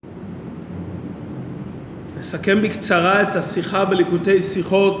נסכם בקצרה את השיחה בליקוטי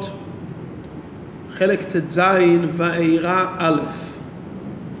שיחות, חלק ט"ז וארא א'.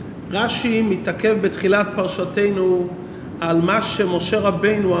 רש"י מתעכב בתחילת פרשתנו על מה שמשה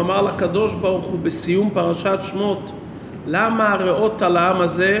רבינו אמר לקדוש ברוך הוא בסיום פרשת שמות, למה הרעות על העם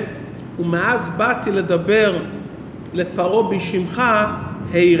הזה, ומאז באתי לדבר לפרעה בשמך,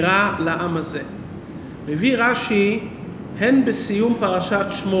 העירה לעם הזה. מביא רש"י הן בסיום פרשת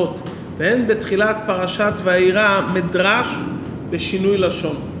שמות והן בתחילת פרשת וארא מדרש בשינוי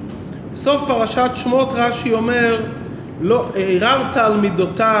לשון. בסוף פרשת שמות רש"י אומר, לא ערערת על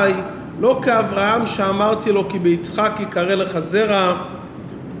מידותיי, לא כאברהם שאמרתי לו כי ביצחק יקרא לך זרע,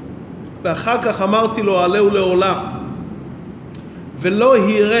 ואחר כך אמרתי לו עלהו לעולם, ולא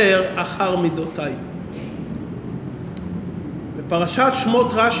הרהר אחר מידותיי. בפרשת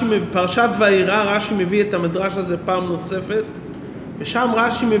שמות פרשת וארא רש"י מביא את המדרש הזה פעם נוספת, ושם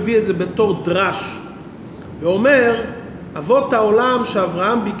רש"י מביא את זה בתור דרש, ואומר, אבות העולם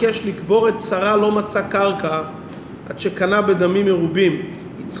שאברהם ביקש לקבור את שרה לא מצא קרקע עד שקנה בדמים מרובים.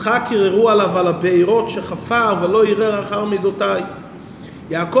 יצחק הרהרו עליו על הבארות שחפר ולא הרהר אחר מידותיי.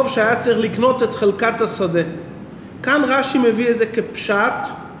 יעקב שהיה צריך לקנות את חלקת השדה. כאן רש"י מביא את זה כפשט,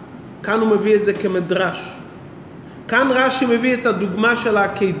 כאן הוא מביא את זה כמדרש. כאן רש"י מביא את הדוגמה של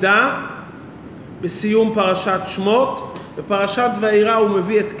העקדה בסיום פרשת שמות, בפרשת וארא הוא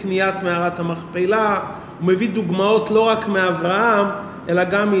מביא את קניית מערת המכפלה, הוא מביא דוגמאות לא רק מאברהם אלא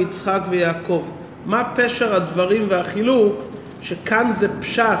גם מיצחק ויעקב. מה פשר הדברים והחילוק? שכאן זה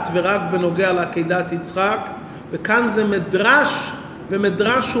פשט ורק בנוגע לעקדת יצחק, וכאן זה מדרש,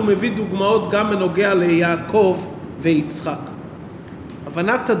 ומדרש הוא מביא דוגמאות גם בנוגע ליעקב ויצחק.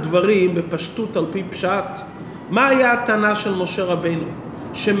 הבנת הדברים בפשטות על פי פשט, מה היה הטענה של משה רבינו?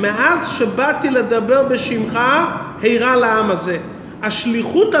 שמאז שבאתי לדבר בשמך העירה לעם הזה.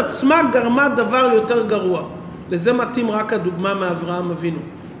 השליחות עצמה גרמה דבר יותר גרוע. לזה מתאים רק הדוגמה מאברהם אבינו.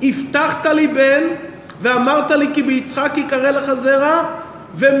 הבטחת לי בן ואמרת לי כי ביצחק יקרא לך זרע,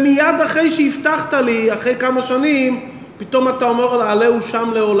 ומיד אחרי שהבטחת לי, אחרי כמה שנים, פתאום אתה אומר לה עלהו שם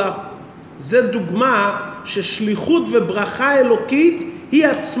לעולה. זה דוגמה ששליחות וברכה אלוקית היא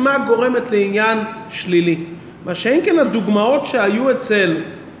עצמה גורמת לעניין שלילי. מה שאין כן הדוגמאות שהיו אצל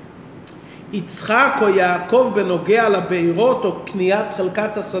יצחק או יעקב בנוגע לבארות או קניית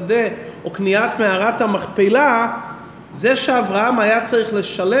חלקת השדה או קניית מערת המכפלה, זה שאברהם היה צריך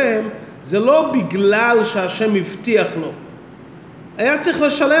לשלם, זה לא בגלל שהשם הבטיח לו. היה צריך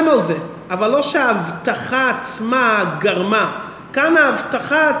לשלם על זה, אבל לא שההבטחה עצמה גרמה. כאן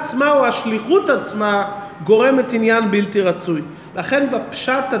ההבטחה עצמה או השליחות עצמה גורמת עניין בלתי רצוי. לכן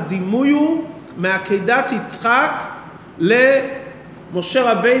בפשט הדימוי הוא מעקדת יצחק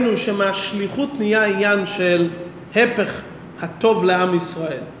למשה רבינו, שמהשליחות נהיה עניין של הפך הטוב לעם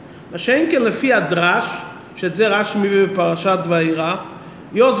ישראל. מה שאין כן לפי הדרש, שאת זה רש"י מביא בפרשת וארא,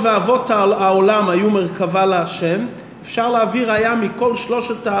 היות ואבות העולם היו מרכבה להשם, אפשר להביא ראיה מכל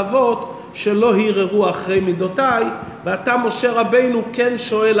שלושת האבות שלא הרהרו אחרי מידותיי, ואתה משה רבינו כן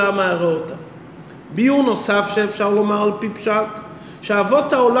שואל למה הראה אותה. ביור נוסף שאפשר לומר על פי פשט,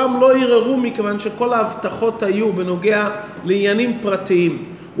 שאבות העולם לא הרהרו מכיוון שכל ההבטחות היו בנוגע לעניינים פרטיים.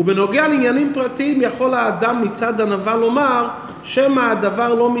 ובנוגע לעניינים פרטיים יכול האדם מצד ענווה לומר שמא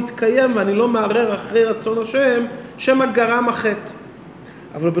הדבר לא מתקיים ואני לא מערער אחרי רצון השם, שמא גרם החטא.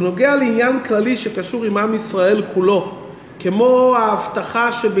 אבל בנוגע לעניין כללי שקשור עם עם ישראל כולו, כמו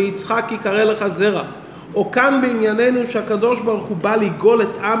ההבטחה שביצחק יקרא לך זרע, או כאן בענייננו שהקדוש ברוך הוא בא לגאול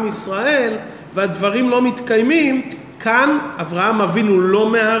את עם ישראל והדברים לא מתקיימים, כאן אברהם אבינו לא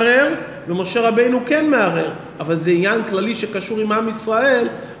מערער ומשה רבינו כן מערער, אבל זה עניין כללי שקשור עם עם ישראל,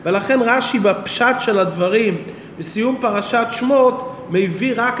 ולכן רש"י בפשט של הדברים בסיום פרשת שמות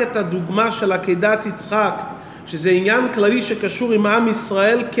מביא רק את הדוגמה של עקדת יצחק, שזה עניין כללי שקשור עם עם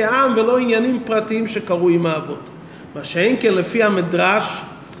ישראל כעם ולא עניינים פרטיים שקרו עם האבות. מה שאין כן לפי המדרש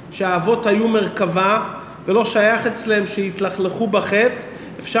שהאבות היו מרכבה ולא שייך אצלם שהתלכלכו בחטא,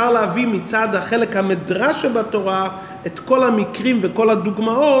 אפשר להביא מצד החלק המדרש שבתורה את כל המקרים וכל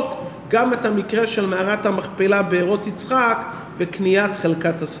הדוגמאות, גם את המקרה של מערת המכפלה בארות יצחק וקניית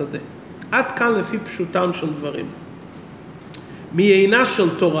חלקת השדה. עד כאן לפי פשוטם של דברים. מעיינה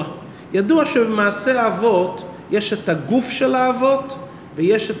של תורה. ידוע שבמעשה האבות יש את הגוף של האבות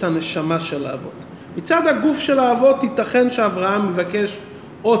ויש את הנשמה של האבות. מצד הגוף של האבות ייתכן שאברהם מבקש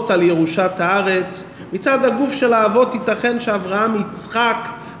אות על ירושת הארץ, מצד הגוף של האבות ייתכן שאברהם יצחק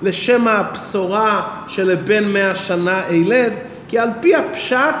לשם הבשורה שלבן 100 שנה ילד, כי על פי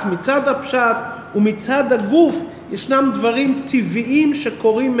הפשט, מצד הפשט ומצד הגוף ישנם דברים טבעיים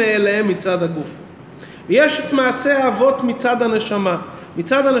שקורים מאליהם מצד הגוף. ויש את מעשה האבות מצד הנשמה.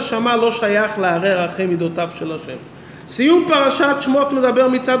 מצד הנשמה לא שייך לערער אחרי מידותיו של השם. סיום פרשת שמות מדבר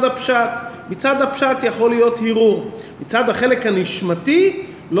מצד הפשט. מצד הפשט יכול להיות הרהור. מצד החלק הנשמתי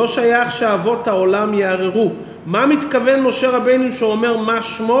לא שייך שאבות העולם יערערו. מה מתכוון משה רבינו שאומר מה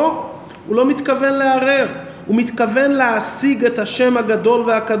שמו? הוא לא מתכוון לערער. הוא מתכוון להשיג את השם הגדול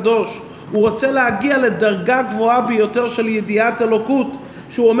והקדוש. הוא רוצה להגיע לדרגה גבוהה ביותר של ידיעת אלוקות.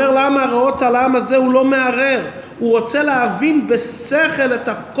 שהוא אומר למה הרעות על העם הזה הוא לא מערער. הוא רוצה להבין בשכל את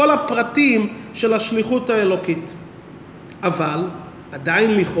כל הפרטים של השליחות האלוקית. אבל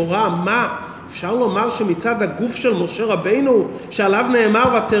עדיין לכאורה מה? אפשר לומר שמצד הגוף של משה רבינו, שעליו נאמר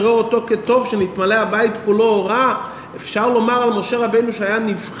ותראה אותו כטוב שנתמלא הבית כולו אורה, אפשר לומר על משה רבינו שהיה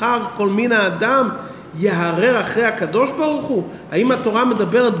נבחר כל מין האדם, יערער אחרי הקדוש ברוך הוא? האם התורה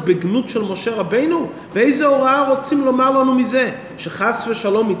מדברת בגנות של משה רבינו? ואיזה הוראה רוצים לומר לנו מזה? שחס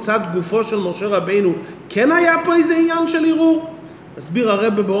ושלום מצד גופו של משה רבינו כן היה פה איזה עניין של ערעור? הסביר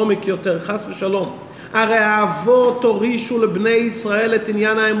הרב בעומק יותר, חס ושלום. הרי האבות הורישו לבני ישראל את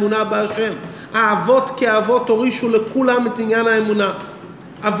עניין האמונה בהשם. האבות כאבות הורישו לכולם את עניין האמונה.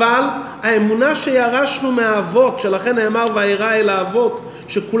 אבל האמונה שירשנו מהאבות, שלכן נאמר וארא אל האבות,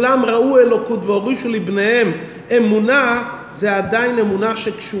 שכולם ראו אלוקות והורישו לבניהם אמונה, זה עדיין אמונה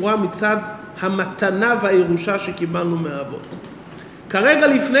שקשורה מצד המתנה והירושה שקיבלנו מהאבות. כרגע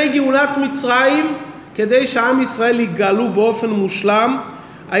לפני גאולת מצרים, כדי שעם ישראל יגאלו באופן מושלם,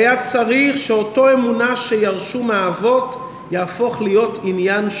 היה צריך שאותו אמונה שירשו מהאבות יהפוך להיות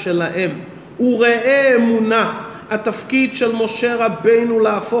עניין שלהם. וראה אמונה, התפקיד של משה רבינו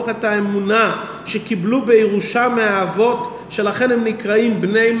להפוך את האמונה שקיבלו בירושה מהאבות, שלכן הם נקראים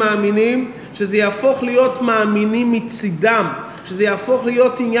בני מאמינים, שזה יהפוך להיות מאמינים מצידם, שזה יהפוך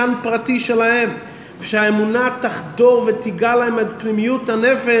להיות עניין פרטי שלהם, ושהאמונה תחדור ותיגע להם את פנימיות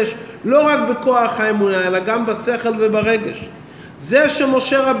הנפש, לא רק בכוח האמונה, אלא גם בשכל וברגש. זה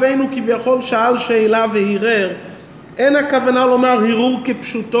שמשה רבינו כביכול שאל שאלה והירר, אין הכוונה לומר הרהור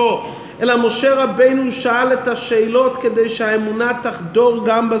כפשוטו, אלא משה רבינו שאל את השאלות כדי שהאמונה תחדור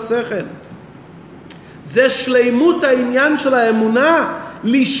גם בשכל. זה שלימות העניין של האמונה,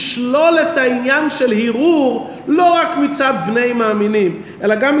 לשלול את העניין של הרהור, לא רק מצד בני מאמינים,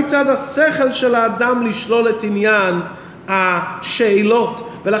 אלא גם מצד השכל של האדם לשלול את עניין השאלות.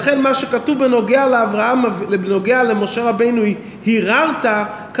 ולכן מה שכתוב בנוגע לאברהם, בנוגע למשה רבינו, הרהרת,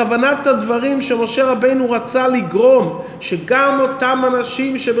 כוונת הדברים שמשה רבינו רצה לגרום, שגם אותם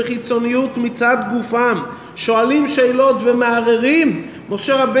אנשים שבחיצוניות מצד גופם שואלים שאלות ומערערים,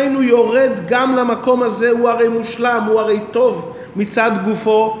 משה רבינו יורד גם למקום הזה, הוא הרי מושלם, הוא הרי טוב מצד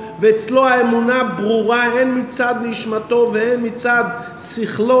גופו, ואצלו האמונה ברורה הן מצד נשמתו והן מצד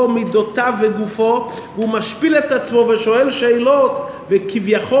שכלו, מידותיו וגופו, והוא משפיל את עצמו ושואל שאלות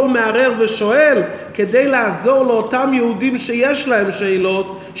וכביכול מערער ושואל כדי לעזור לאותם יהודים שיש להם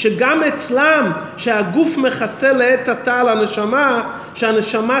שאלות, שגם אצלם שהגוף מכסה לעת עתה על הנשמה,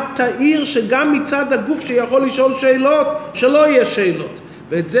 שהנשמה תאיר שגם מצד הגוף שיכול לשאול שאלות שלא יהיה שאלות.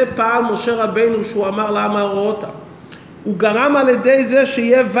 ואת זה פעל משה רבינו שהוא אמר למה הראותה. הוא גרם על ידי זה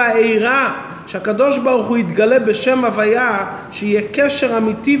שיהיה וארא, שהקדוש ברוך הוא יתגלה בשם הוויה, שיהיה קשר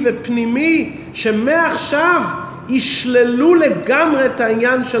אמיתי ופנימי, שמעכשיו ישללו לגמרי את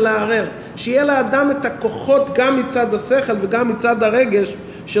העניין של הערער, שיהיה לאדם את הכוחות גם מצד השכל וגם מצד הרגש,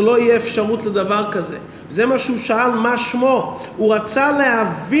 שלא יהיה אפשרות לדבר כזה. זה מה שהוא שאל מה שמו, הוא רצה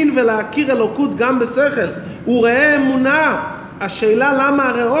להבין ולהכיר אלוקות גם בשכל, הוא ראה אמונה. השאלה למה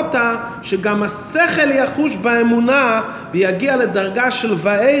הראותה שגם השכל יחוש באמונה ויגיע לדרגה של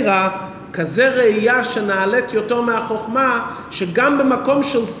וארא, כזה ראייה שנעלית יותר מהחוכמה, שגם במקום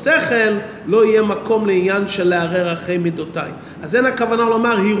של שכל לא יהיה מקום לעניין של לערער אחרי מידותיי. אז אין הכוונה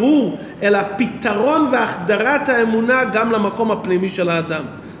לומר הרהור, אלא פתרון והחדרת האמונה גם למקום הפנימי של האדם.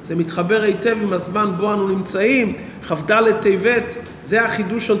 זה מתחבר היטב עם הזמן בו אנו נמצאים, כ"ד טבת, זה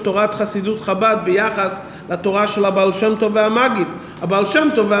החידוש של תורת חסידות חב"ד ביחס לתורה של הבעל שם טוב והמגיד. הבעל שם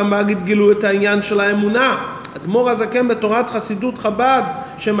טוב והמגיד גילו את העניין של האמונה. אדמו"ר הזקן בתורת חסידות חב"ד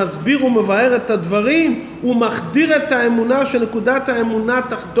שמסביר ומבאר את הדברים, הוא מחדיר את האמונה שנקודת האמונה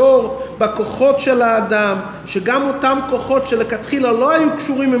תחדור בכוחות של האדם, שגם אותם כוחות שלכתחילה לא היו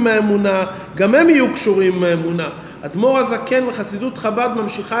קשורים עם האמונה, גם הם יהיו קשורים עם האמונה. אדמו"ר הזקן וחסידות חב"ד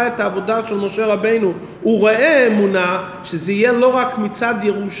ממשיכה את העבודה של משה רבינו, הוא רואה אמונה שזה יהיה לא רק מצד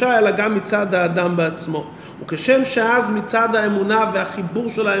ירושה אלא גם מצד האדם בעצמו. וכשם שאז מצד האמונה והחיבור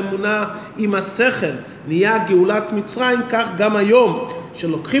של האמונה עם השכל נהיה גאולת מצרים, כך גם היום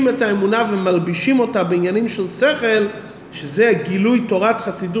שלוקחים את האמונה ומלבישים אותה בעניינים של שכל, שזה גילוי תורת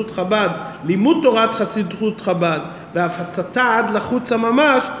חסידות חב"ד, לימוד תורת חסידות חב"ד והפצתה עד לחוצה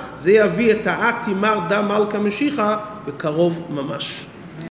ממש, זה יביא את האתי מר דם מלכה משיחה בקרוב ממש.